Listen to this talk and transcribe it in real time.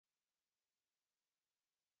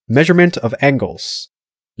Measurement of angles,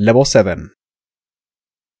 Level 7.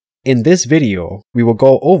 In this video, we will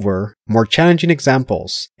go over more challenging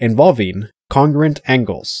examples involving congruent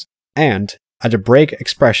angles and algebraic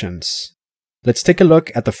expressions. Let's take a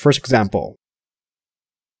look at the first example.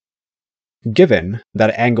 Given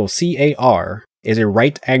that angle CAR is a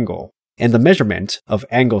right angle and the measurement of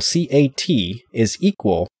angle CAT is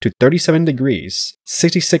equal to 37 degrees,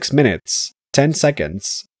 66 minutes, 10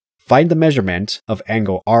 seconds, find the measurement of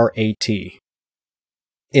angle RAT.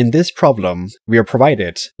 In this problem, we are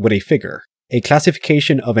provided with a figure, a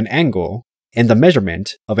classification of an angle, and the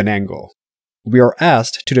measurement of an angle. We are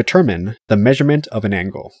asked to determine the measurement of an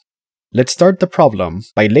angle. Let's start the problem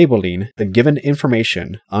by labeling the given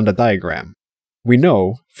information on the diagram. We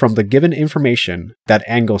know from the given information that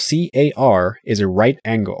angle CAR is a right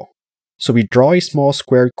angle, so we draw a small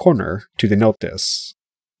square corner to denote this.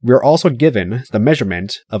 We are also given the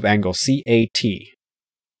measurement of angle CAT.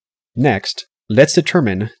 Next, let's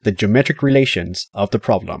determine the geometric relations of the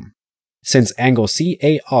problem. Since angle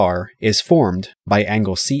CAR is formed by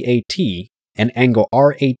angle CAT and angle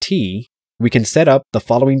RAT, we can set up the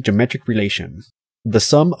following geometric relation. The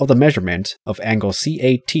sum of the measurement of angle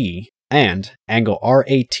CAT and angle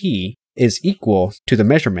RAT is equal to the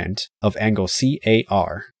measurement of angle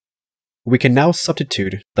CAR. We can now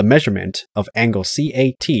substitute the measurement of angle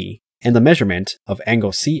CAT and the measurement of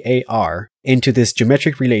angle CAR into this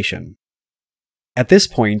geometric relation. At this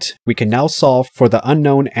point, we can now solve for the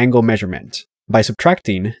unknown angle measurement by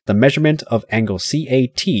subtracting the measurement of angle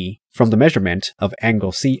CAT from the measurement of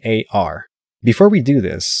angle CAR. Before we do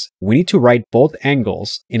this, we need to write both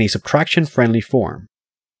angles in a subtraction-friendly form.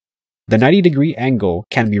 The 90-degree angle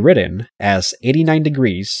can be written as 89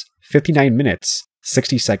 degrees, 59 minutes,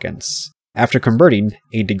 60 seconds, after converting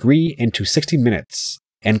a degree into 60 minutes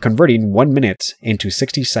and converting 1 minute into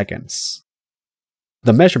 60 seconds.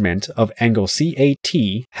 The measurement of angle CAT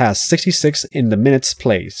has 66 in the minutes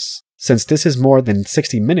place. Since this is more than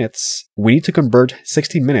 60 minutes, we need to convert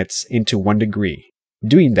 60 minutes into 1 degree.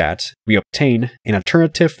 Doing that, we obtain an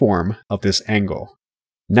alternative form of this angle.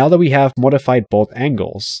 Now that we have modified both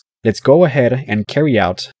angles, let's go ahead and carry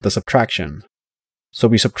out the subtraction. So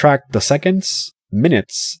we subtract the seconds,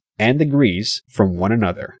 minutes, and degrees from one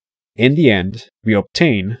another. In the end, we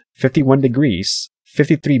obtain 51 degrees,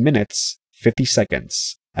 53 minutes, 50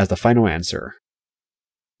 seconds as the final answer.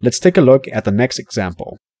 Let's take a look at the next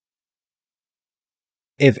example.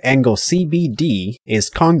 If angle CBD is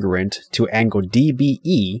congruent to angle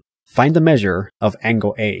DBE, find the measure of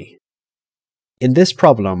angle A. In this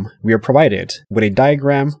problem, we are provided with a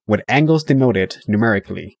diagram with angles denoted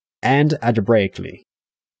numerically and algebraically.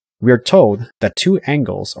 We are told that two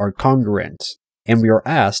angles are congruent, and we are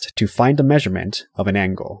asked to find the measurement of an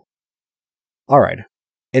angle. Alright,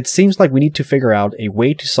 it seems like we need to figure out a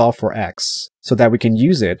way to solve for x so that we can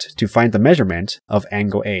use it to find the measurement of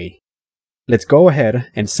angle A. Let's go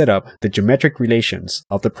ahead and set up the geometric relations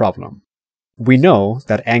of the problem. We know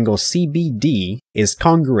that angle CBD is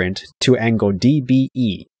congruent to angle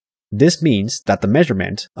DBE. This means that the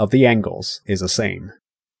measurement of the angles is the same.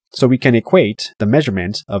 So we can equate the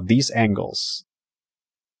measurement of these angles.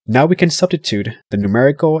 Now we can substitute the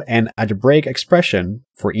numerical and algebraic expression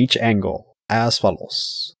for each angle as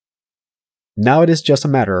follows. Now it is just a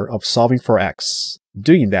matter of solving for x.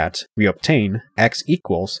 Doing that, we obtain x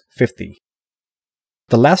equals 50.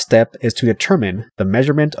 The last step is to determine the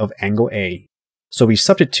measurement of angle A. So we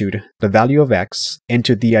substitute the value of x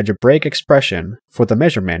into the algebraic expression for the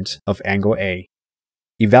measurement of angle A.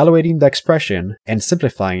 Evaluating the expression and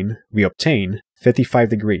simplifying, we obtain 55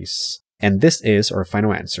 degrees, and this is our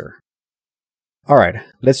final answer. Alright,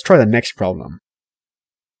 let's try the next problem.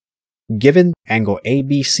 Given angle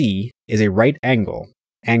ABC is a right angle,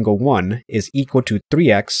 angle 1 is equal to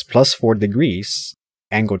 3x plus 4 degrees,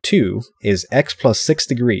 angle 2 is x plus 6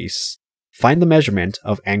 degrees, find the measurement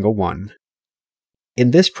of angle 1.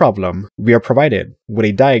 In this problem, we are provided with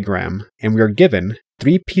a diagram and we are given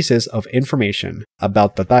 3 pieces of information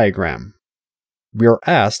about the diagram. We are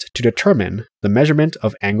asked to determine the measurement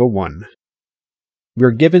of angle 1. We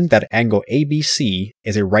are given that angle ABC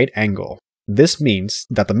is a right angle. This means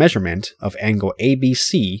that the measurement of angle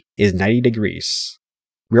ABC is 90 degrees.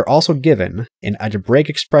 We are also given an algebraic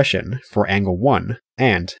expression for angle 1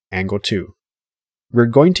 and angle 2. We're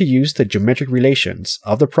going to use the geometric relations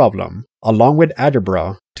of the problem along with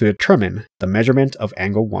algebra to determine the measurement of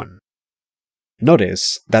angle 1.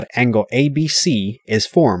 Notice that angle ABC is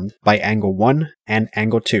formed by angle 1 and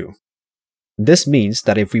angle 2. This means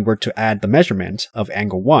that if we were to add the measurement of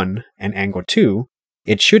angle 1 and angle 2,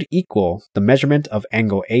 it should equal the measurement of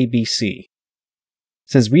angle ABC.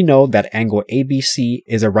 Since we know that angle ABC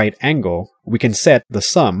is a right angle, we can set the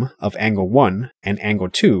sum of angle 1 and angle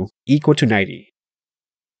 2 equal to 90.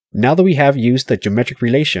 Now that we have used the geometric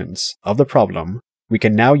relations of the problem, we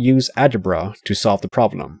can now use algebra to solve the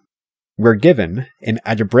problem. We're given an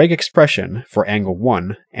algebraic expression for angle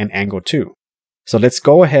 1 and angle 2. So let's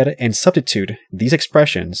go ahead and substitute these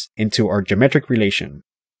expressions into our geometric relation.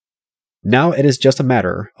 Now it is just a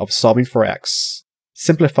matter of solving for x.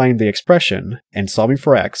 Simplifying the expression and solving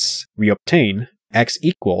for x, we obtain x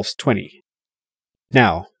equals 20.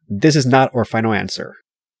 Now, this is not our final answer.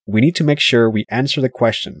 We need to make sure we answer the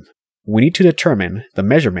question. We need to determine the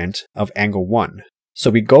measurement of angle 1. So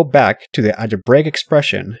we go back to the algebraic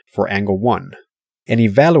expression for angle 1 and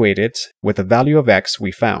evaluate it with the value of x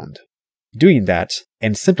we found. Doing that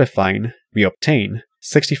and simplifying, we obtain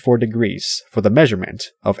 64 degrees for the measurement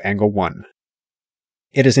of angle 1.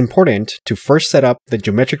 It is important to first set up the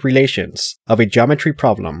geometric relations of a geometry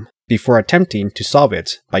problem before attempting to solve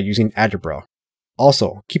it by using algebra.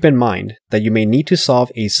 Also, keep in mind that you may need to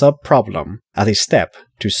solve a sub-problem as a step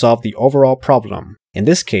to solve the overall problem. In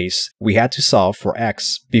this case, we had to solve for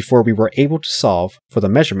x before we were able to solve for the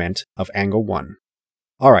measurement of angle 1.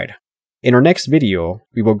 Alright, in our next video,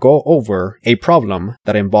 we will go over a problem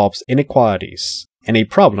that involves inequalities and a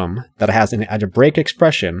problem that has an algebraic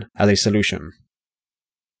expression as a solution.